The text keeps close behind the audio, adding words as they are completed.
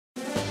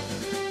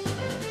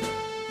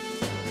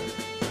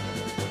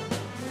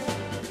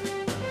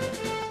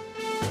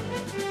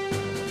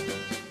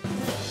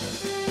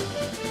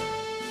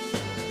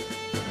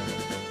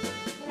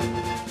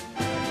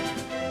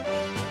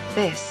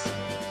This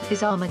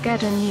is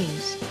Armageddon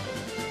News.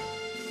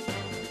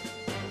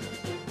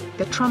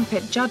 The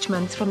trumpet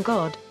judgments from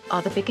God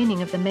are the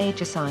beginning of the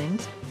major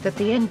signs that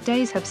the end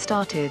days have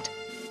started.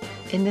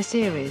 In this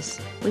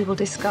series, we will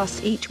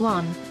discuss each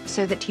one,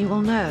 so that you will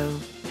know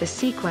the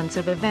sequence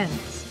of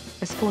events,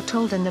 as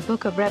foretold in the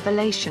book of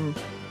Revelation.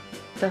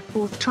 The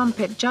fourth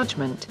trumpet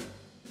judgment.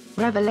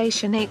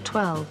 Revelation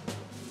 8:12.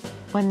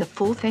 When the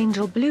fourth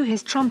angel blew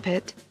his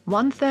trumpet,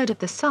 1/3 of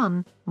the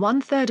sun,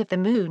 1/3 of the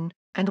moon,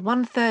 and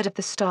 1/3 of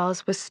the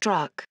stars was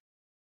struck.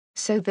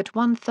 So that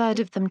 1/3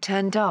 of them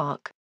turned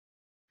dark.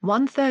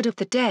 1/3 of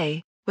the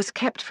day was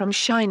kept from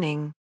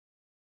shining.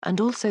 And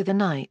also the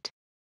night.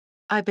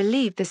 I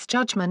believe this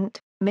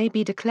judgment may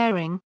be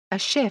declaring a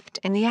shift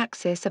in the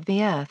axis of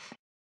the earth.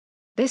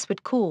 This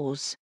would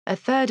cause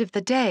 1/3 of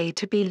the day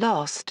to be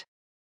lost.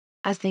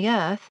 As the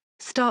earth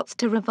starts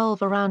to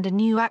revolve around a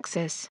new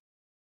axis,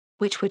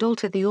 which would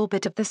alter the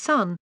orbit of the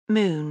sun,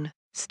 moon,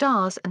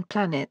 stars and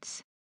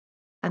planets.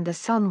 And the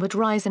sun would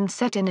rise and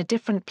set in a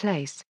different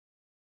place.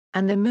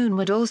 And the moon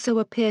would also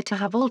appear to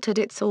have altered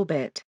its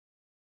orbit.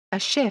 A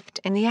shift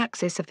in the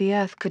axis of the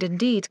earth could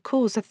indeed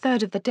cause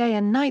 1/3 of the day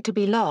and night to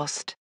be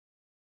lost.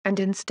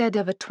 And instead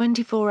of a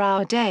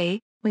 24-hour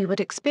day, we would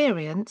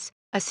experience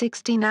a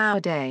 16-hour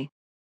day.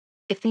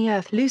 If the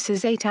earth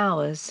loses 8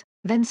 hours,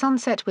 then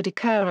sunset would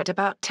occur at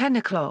about 10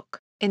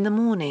 o'clock in the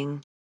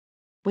morning.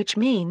 Which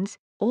means,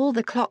 all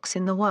the clocks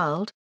in the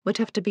world would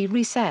have to be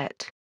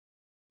reset.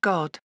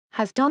 God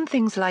has done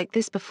things like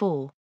this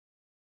before.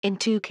 In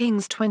 2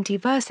 Kings 20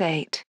 verse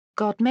 8,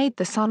 God made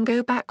the sun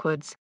go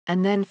backwards,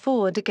 and then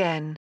forward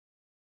again.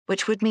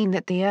 Which would mean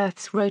that the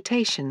earth's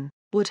rotation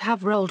would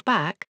have rolled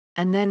back,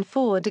 and then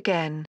forward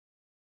again.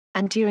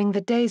 And during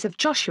the days of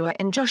Joshua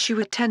in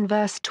Joshua 10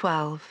 verse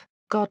 12,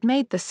 God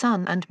made the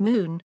sun and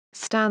moon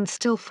stand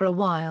still for a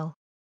while.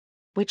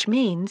 Which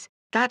means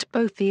that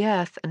both the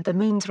earth and the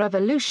moon's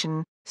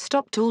revolution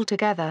stopped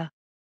altogether.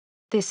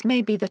 This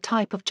may be the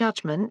type of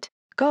judgment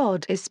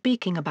God is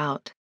speaking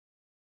about.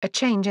 A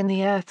change in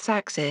the earth's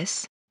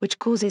axis, which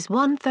causes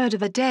 1/3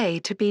 of a day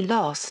to be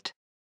lost.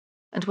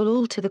 And will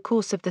alter the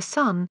course of the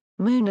sun,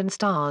 moon and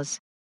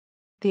stars.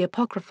 The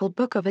apocryphal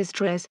book of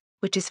Esdras,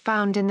 which is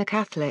found in the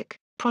Catholic,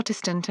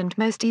 Protestant and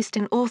most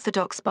Eastern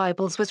Orthodox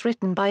Bibles, was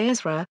written by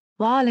Ezra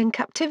while in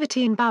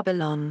captivity in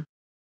Babylon.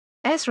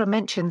 Ezra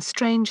mentions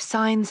strange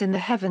signs in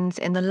the heavens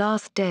in the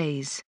last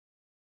days.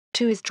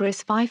 2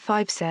 Esdras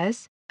 5:5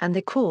 says, "And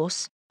the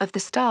course of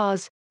the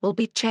stars will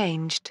be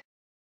changed."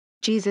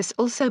 Jesus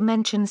also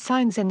mentions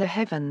signs in the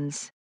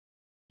heavens.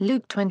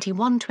 Luke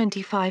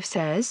 21:25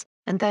 says,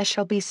 "And there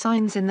shall be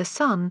signs in the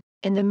sun,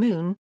 in the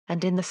moon,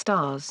 and in the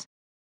stars.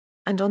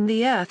 And on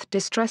the earth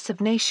distress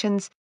of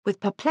nations, with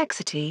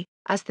perplexity,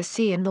 as the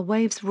sea and the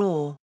waves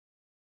roar."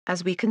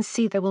 As we can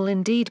see, there will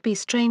indeed be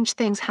strange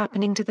things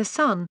happening to the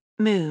sun,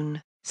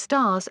 moon,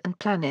 stars and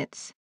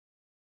planets.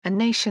 And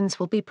nations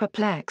will be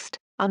perplexed,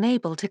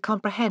 unable to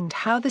comprehend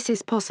how this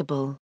is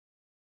possible.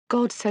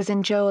 God says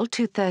in Joel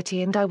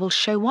 2:30, "And I will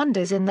show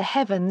wonders in the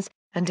heavens,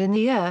 and in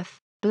the earth,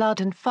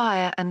 blood and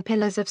fire and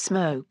pillars of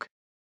smoke."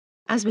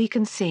 As we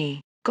can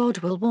see, God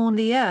will warn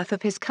the earth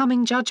of his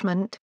coming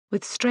judgment,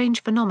 with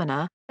strange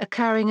phenomena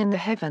occurring in the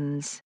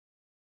heavens.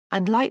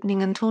 And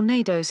lightning and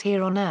tornadoes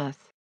here on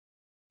earth.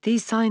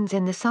 These signs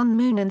in the sun,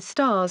 moon and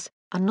stars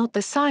are not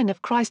the sign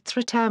of Christ's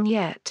return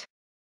yet.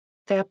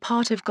 They are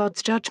part of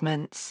God's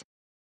judgments.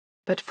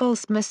 But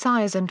false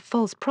messiahs and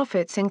false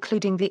prophets,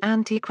 including the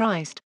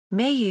Antichrist,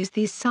 may use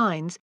these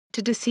signs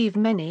to deceive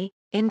many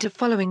into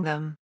following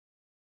them.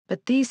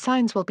 But these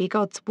signs will be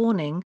God's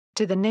warning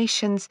to the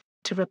nations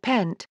to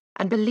repent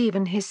and believe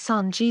in his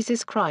Son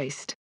Jesus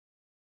Christ.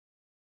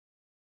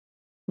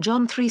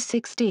 John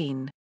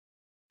 3:16.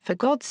 For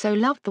God so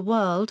loved the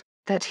world,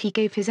 that he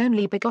gave his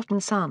only begotten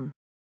Son.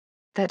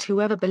 That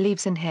whoever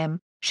believes in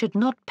him should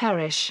not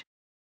perish,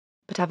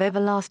 but have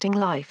everlasting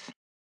life.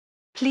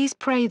 Please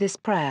pray this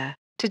prayer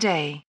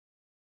today.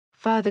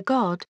 Father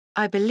God,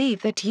 I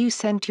believe that you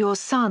sent your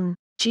Son,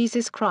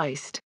 Jesus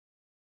Christ,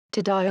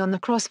 to die on the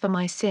cross for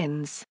my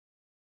sins.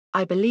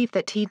 I believe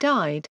that he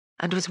died,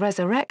 and was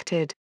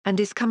resurrected, and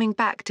is coming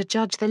back to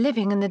judge the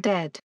living and the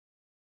dead.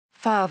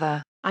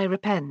 Father, I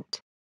repent.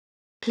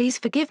 Please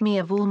forgive me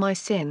of all my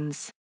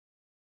sins.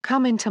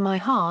 Come into my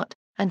heart,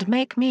 and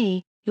make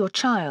me your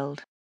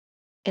child.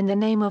 In the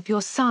name of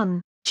your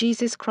Son,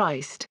 Jesus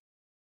Christ.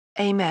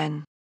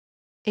 Amen.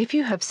 If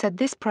you have said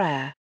this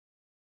prayer,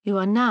 you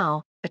are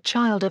now a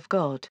child of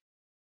God.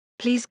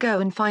 Please go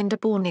and find a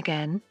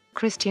born-again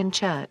Christian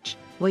church,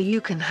 where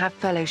you can have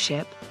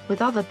fellowship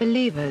with other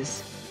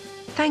believers.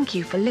 Thank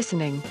you for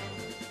listening.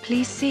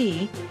 Please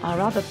see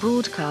our other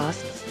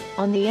broadcasts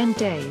on the end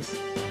days.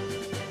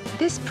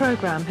 This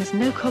program has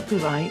no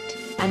copyright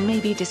and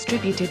may be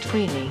distributed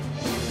freely.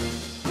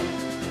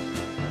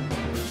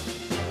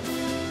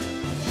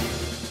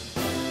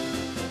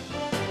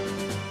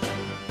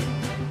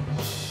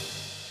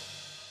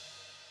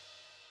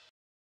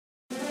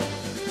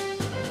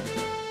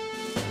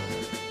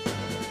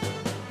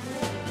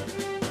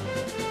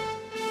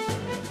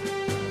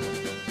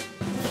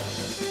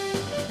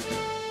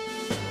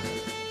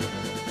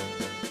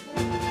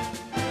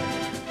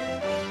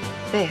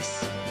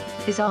 This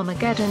is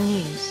Armageddon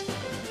News.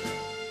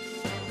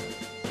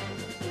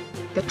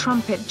 The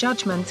trumpet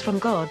judgments from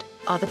God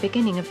are the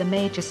beginning of the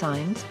major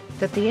signs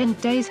that the end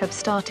days have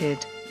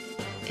started.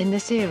 In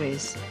this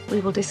series, we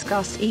will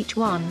discuss each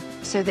one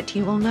so that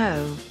you will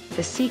know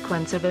the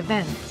sequence of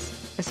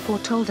events as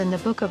foretold in the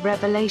book of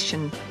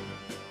Revelation.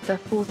 The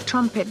fourth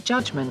trumpet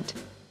judgment.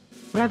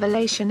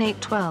 Revelation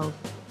 8:12.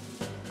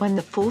 When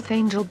the fourth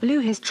angel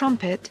blew his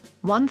trumpet,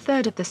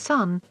 1/3 of the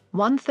sun,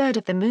 1/3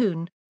 of the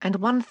moon, and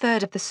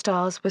 1/3 of the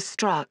stars was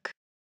struck,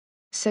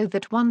 so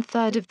that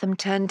 1/3 of them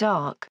turned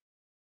dark.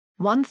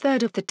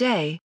 1/3 of the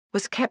day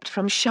was kept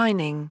from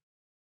shining,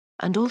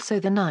 and also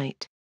the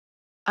night.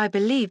 I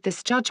believe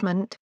this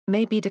judgment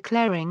may be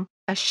declaring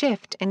a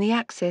shift in the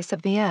axis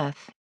of the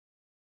earth.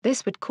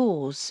 This would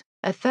cause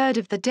 1/3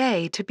 of the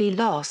day to be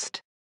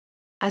lost,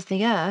 as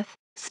the earth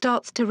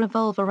starts to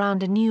revolve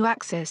around a new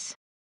axis,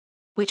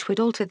 which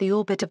would alter the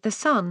orbit of the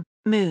sun,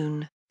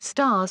 moon,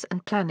 stars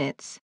and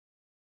planets.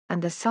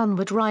 And the sun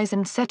would rise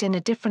and set in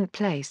a different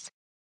place.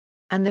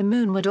 And the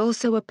moon would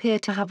also appear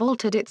to have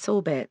altered its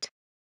orbit.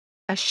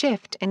 A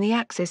shift in the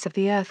axis of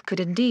the earth could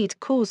indeed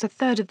cause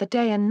 1/3 of the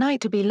day and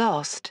night to be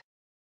lost.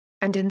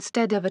 And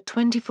instead of a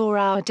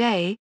 24-hour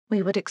day,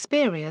 we would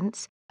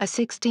experience a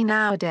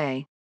 16-hour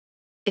day.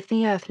 If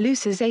the earth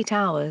loses 8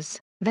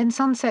 hours, then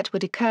sunset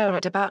would occur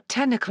at about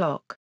 10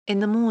 o'clock in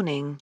the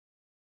morning.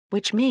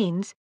 Which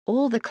means,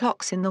 all the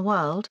clocks in the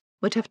world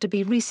would have to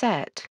be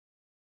reset.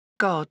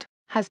 God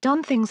has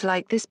done things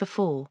like this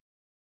before.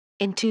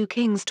 In 2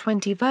 Kings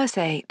 20 verse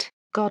 8,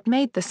 God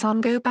made the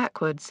sun go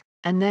backwards,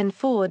 and then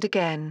forward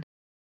again.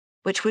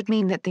 Which would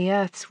mean that the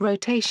earth's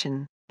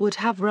rotation would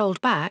have rolled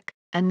back,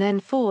 and then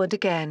forward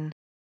again.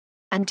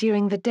 And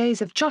during the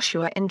days of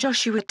Joshua in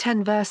Joshua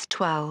 10 verse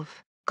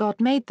 12,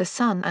 God made the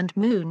sun and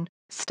moon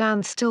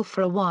stand still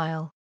for a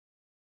while.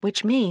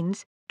 Which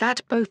means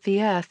that both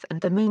the earth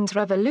and the moon's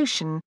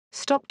revolution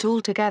stopped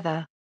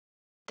altogether.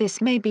 This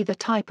may be the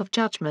type of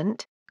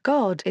judgment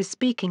God is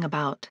speaking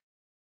about.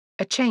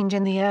 A change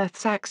in the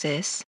earth's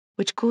axis,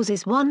 which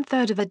causes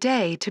 1/3 of a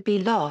day to be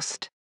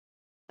lost,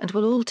 and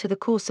will alter the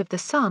course of the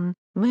sun,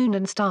 moon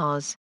and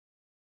stars.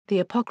 The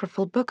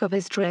apocryphal Book of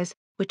Esdras,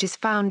 which is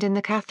found in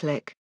the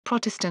Catholic,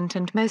 Protestant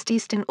and most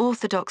Eastern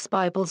Orthodox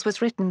Bibles,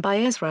 was written by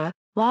Ezra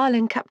while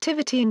in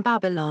captivity in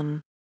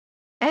Babylon.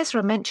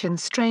 Ezra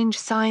mentions strange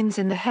signs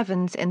in the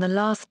heavens in the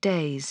last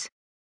days.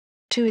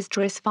 2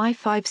 Esdras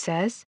 5:5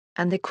 says,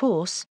 "And the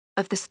course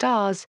of the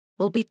stars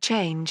will be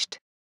changed."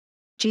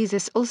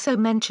 Jesus also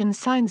mentions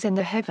signs in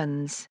the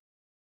heavens.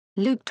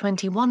 Luke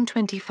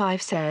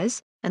 21:25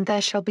 says, "And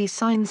there shall be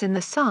signs in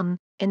the sun,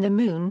 in the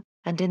moon,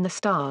 and in the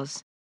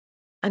stars.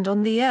 And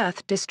on the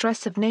earth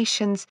distress of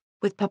nations,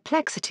 with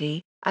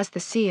perplexity, as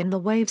the sea and the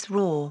waves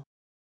roar."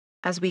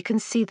 As we can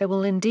see, there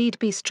will indeed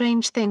be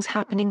strange things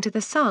happening to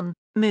the sun,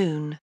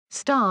 moon,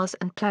 stars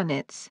and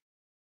planets.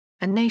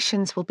 And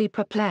nations will be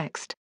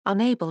perplexed,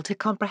 unable to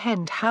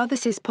comprehend how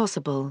this is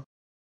possible.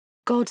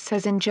 God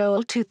says in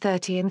Joel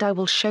 2:30, "And I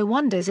will show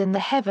wonders in the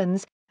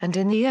heavens, and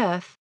in the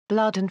earth,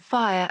 blood and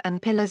fire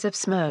and pillars of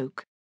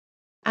smoke."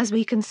 As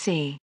we can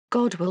see,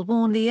 God will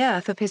warn the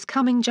earth of his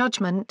coming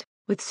judgment,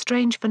 with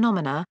strange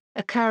phenomena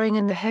occurring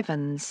in the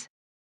heavens,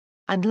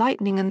 and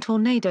lightning and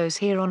tornadoes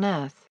here on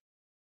earth.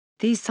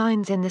 These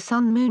signs in the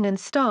sun, moon and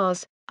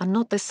stars are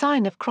not the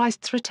sign of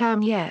Christ's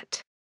return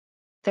yet.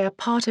 They are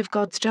part of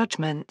God's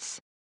judgments.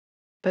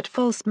 But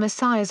false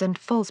messiahs and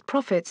false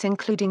prophets,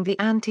 including the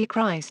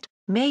Antichrist,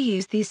 may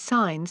use these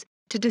signs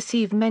to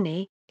deceive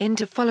many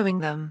into following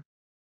them.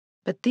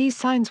 But these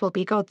signs will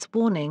be God's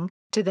warning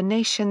to the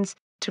nations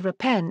to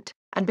repent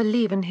and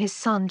believe in his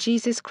Son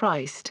Jesus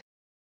Christ.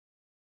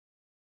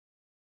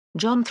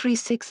 John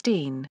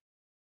 3:16.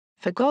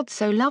 For God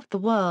so loved the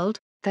world,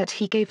 that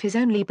he gave his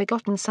only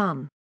begotten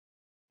Son,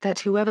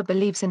 that whoever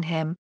believes in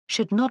him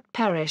should not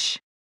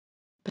perish,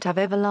 but have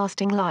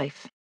everlasting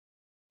life.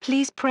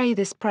 Please pray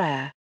this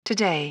prayer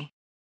today.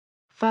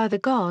 Father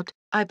God,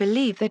 I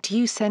believe that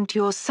you sent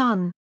your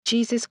Son,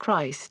 Jesus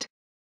Christ,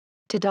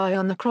 to die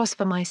on the cross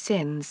for my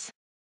sins.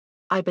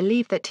 I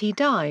believe that he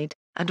died,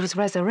 and was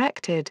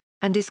resurrected,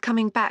 and is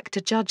coming back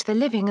to judge the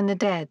living and the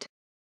dead.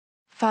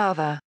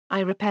 Father,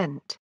 I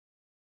repent.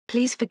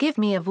 Please forgive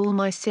me of all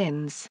my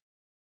sins.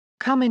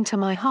 Come into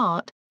my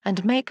heart,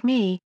 and make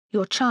me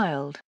your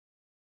child.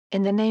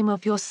 In the name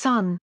of your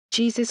Son,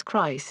 Jesus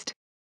Christ.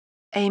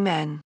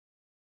 Amen.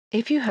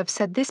 If you have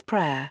said this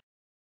prayer,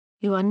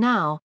 you are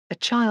now a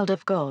child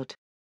of God.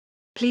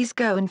 Please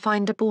go and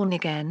find a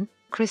born-again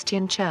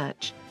Christian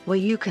church, where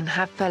you can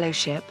have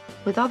fellowship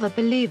with other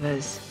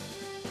believers.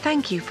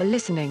 Thank you for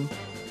listening.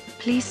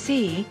 Please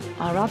see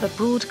our other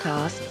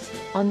broadcasts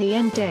on the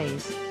end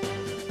days.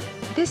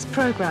 This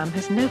program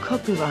has no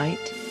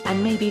copyright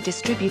and may be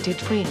distributed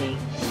freely.